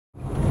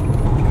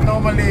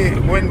Normally,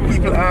 when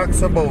people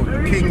ask about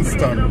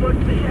Kingston,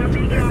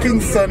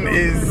 Kingston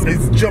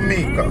is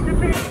Jamaica.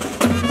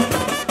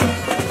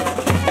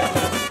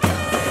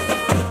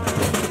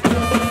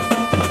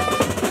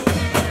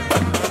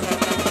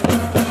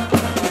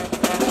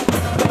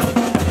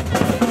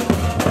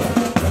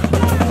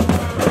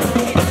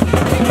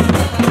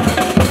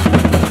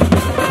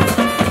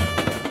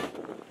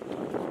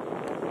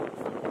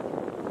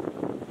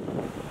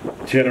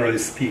 Generally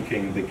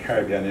speaking, the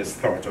Caribbean is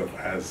thought of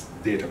as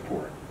data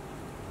poor.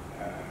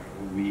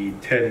 We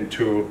tend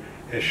to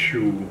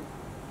eschew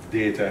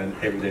data and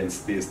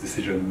evidence-based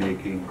decision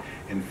making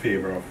in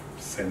favor of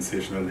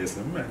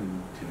sensationalism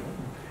and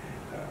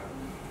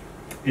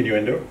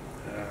innuendo.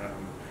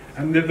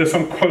 And there's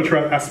some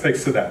cultural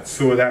aspects to that,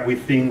 so that we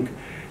think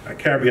a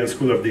Caribbean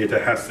School of Data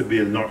has to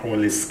build not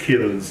only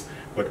skills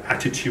but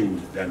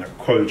attitude and a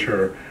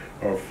culture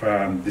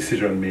of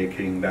decision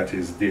making that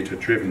is data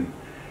driven.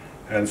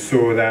 And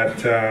so that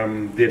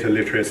data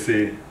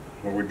literacy,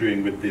 what we're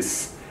doing with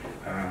this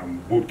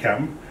boot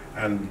camp,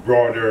 and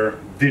broader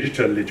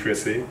digital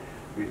literacy,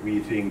 we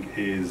think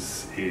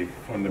is a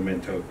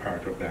fundamental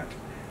part of that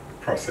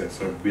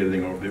process of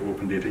building up the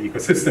open data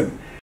ecosystem.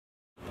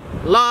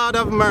 Lord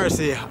of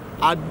mercy,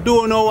 I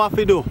don't know what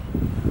to do.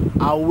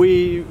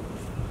 We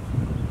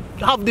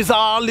have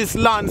all this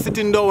land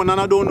sitting down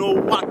and I don't know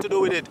what to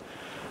do with it.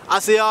 I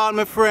see all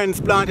my friends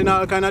planting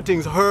all kind of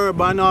things, herb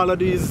and all of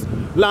these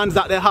lands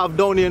that they have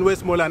down here in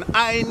Westmoreland.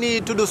 I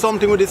need to do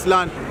something with this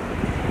land.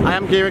 I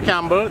am Gary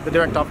Campbell, the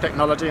Director of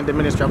Technology in the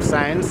Ministry of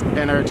Science,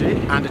 Energy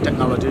and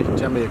Technology,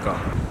 Jamaica.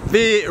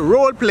 The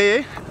role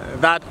play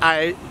that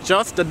I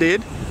just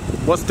did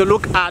was to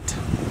look at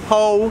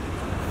how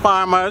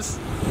farmers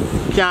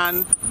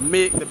can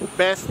make the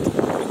best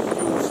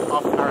use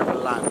of arable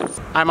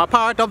land. I'm a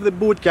part of the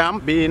boot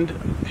camp being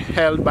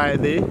held by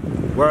the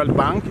World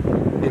Bank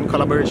in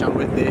collaboration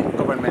with the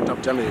government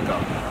of Jamaica.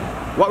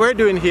 What we're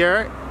doing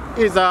here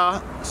is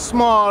a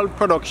small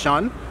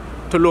production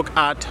to look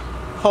at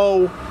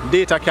how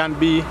data can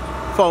be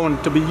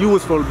found to be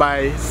useful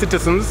by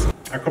citizens.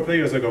 A couple of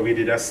years ago we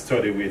did a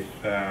study with,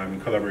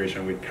 in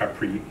collaboration with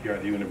Capri here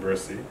at the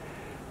university,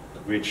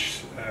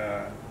 which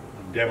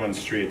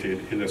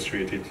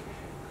illustrated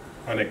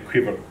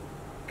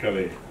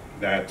unequivocally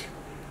that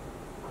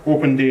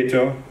open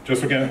data,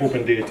 just looking at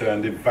open data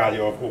and the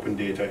value of open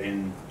data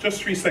in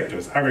just 3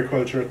 sectors,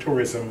 agriculture,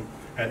 tourism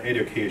and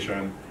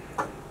education,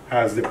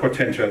 has the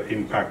potential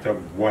impact of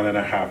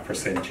 1.5%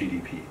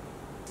 GDP.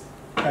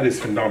 That is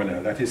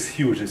phenomenal. That is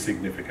hugely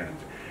significant.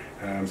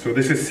 So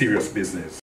this is serious business.